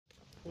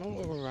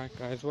Alright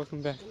guys,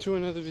 welcome back to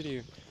another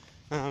video.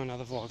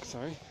 Another vlog,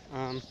 sorry.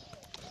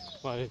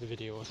 Well, it is a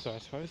video also, I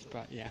suppose,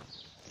 but yeah.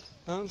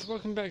 So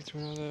welcome back to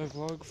another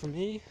vlog from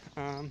me.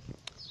 I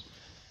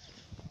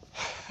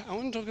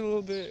want to talk a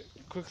little bit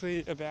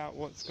quickly about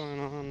what's going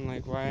on,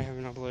 like why I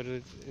haven't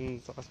uploaded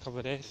in the last couple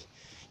of days.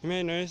 You may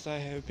have noticed I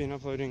have been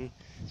uploading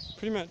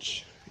pretty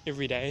much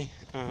every day,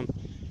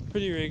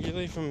 pretty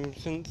regularly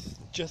since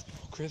just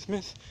before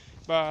Christmas,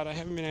 but I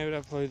haven't been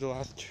able to upload the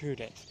last 2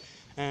 days.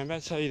 And I'm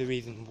about to tell you the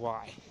reason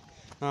why.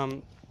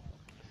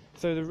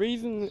 So the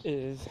reason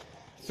is,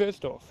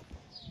 first off,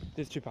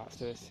 there's two parts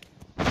to this.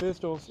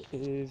 First off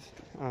is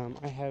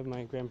I have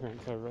my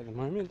grandparents over at the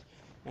moment,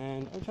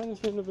 and I'm trying to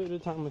spend a bit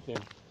of time with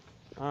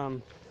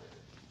them.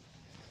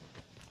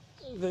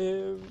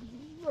 They're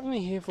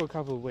only here for a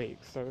couple of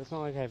weeks, so it's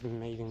not like I have an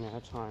amazing amount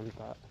of time,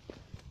 but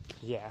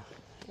yeah,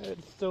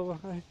 it's still,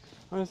 I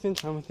want to spend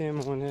time with them.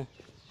 I want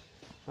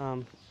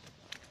to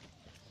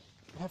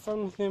have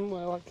fun with them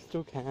while I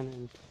still can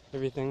and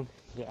everything,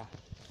 yeah.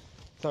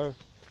 So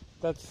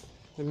that's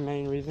the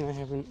main reason I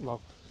haven't,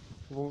 well,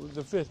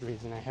 the first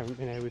reason I haven't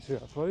been able to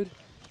upload,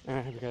 and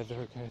I hope you guys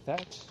are okay with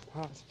that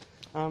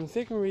part.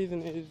 Second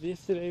reason is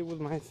yesterday was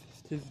my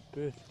sister's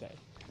birthday.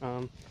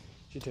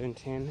 She turned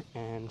 10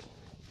 and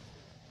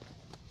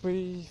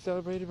we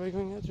celebrated by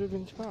going out to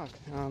Adventure Park.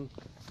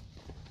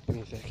 Give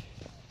me a sec.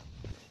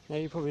 Now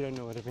you probably don't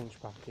know what Adventure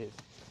Park is.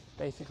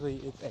 Basically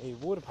it's a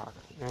water park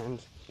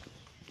and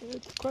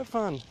it's quite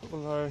fun,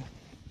 although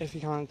if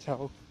you can't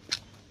tell,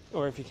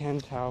 or if you can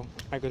tell,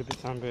 I got a bit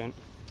sunburnt.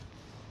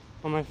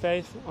 On my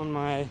face, on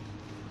my,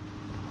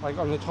 like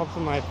on the tops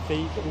of my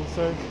feet, and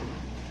so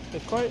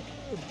it's quite,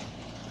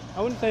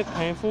 I wouldn't say it's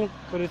painful,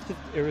 but it's just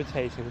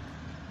irritating.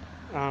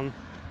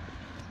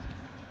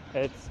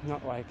 It's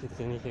not like it's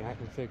anything I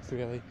can fix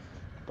really,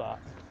 but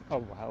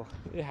oh well,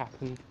 it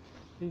happens.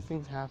 These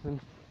things happen.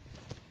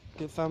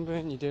 Get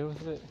sunburnt, you deal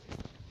with it,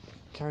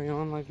 carry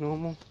on like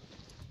normal.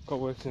 Got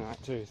work tonight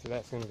too, so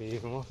that's going to be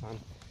even more fun.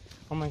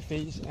 On my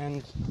feet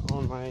and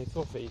on my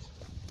sore feet.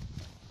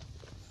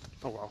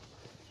 Oh well.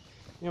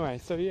 Anyway,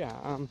 so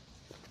yeah,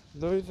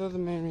 those are the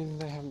main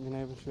reasons I haven't been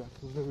able to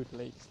upload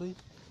lately,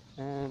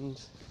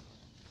 and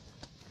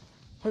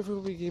hopefully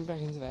we'll be getting back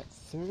into that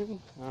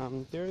soon.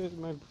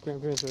 My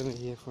grandparents are only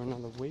here for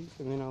another week,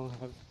 and then I'll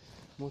have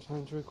more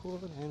time to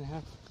record and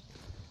have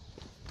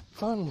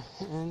fun,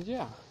 and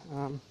yeah,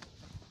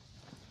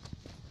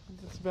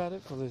 that's about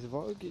it for this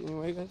vlog.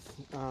 Anyway guys,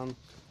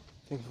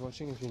 thanks for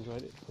watching. If you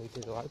enjoyed it, please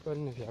hit the like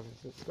button. If you haven't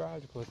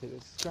subscribed, please hit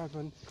the subscribe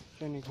button.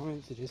 Share any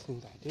comments,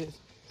 suggestions, ideas,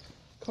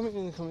 comment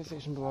in the comment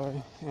section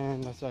below,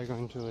 and I started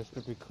going to a list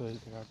because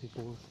there are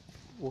people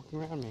walking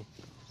around me.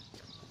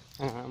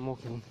 I'm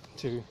walking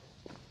to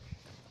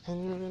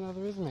hand in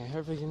another resume,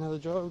 hopefully get another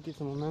job, get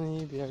some more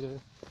money, be able to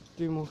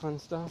do more fun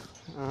stuff.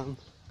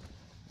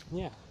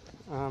 Yeah.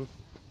 So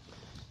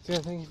yeah,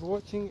 thank you for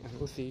watching, and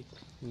we'll see you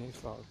in the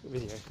next vlog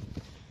video.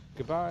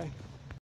 Goodbye.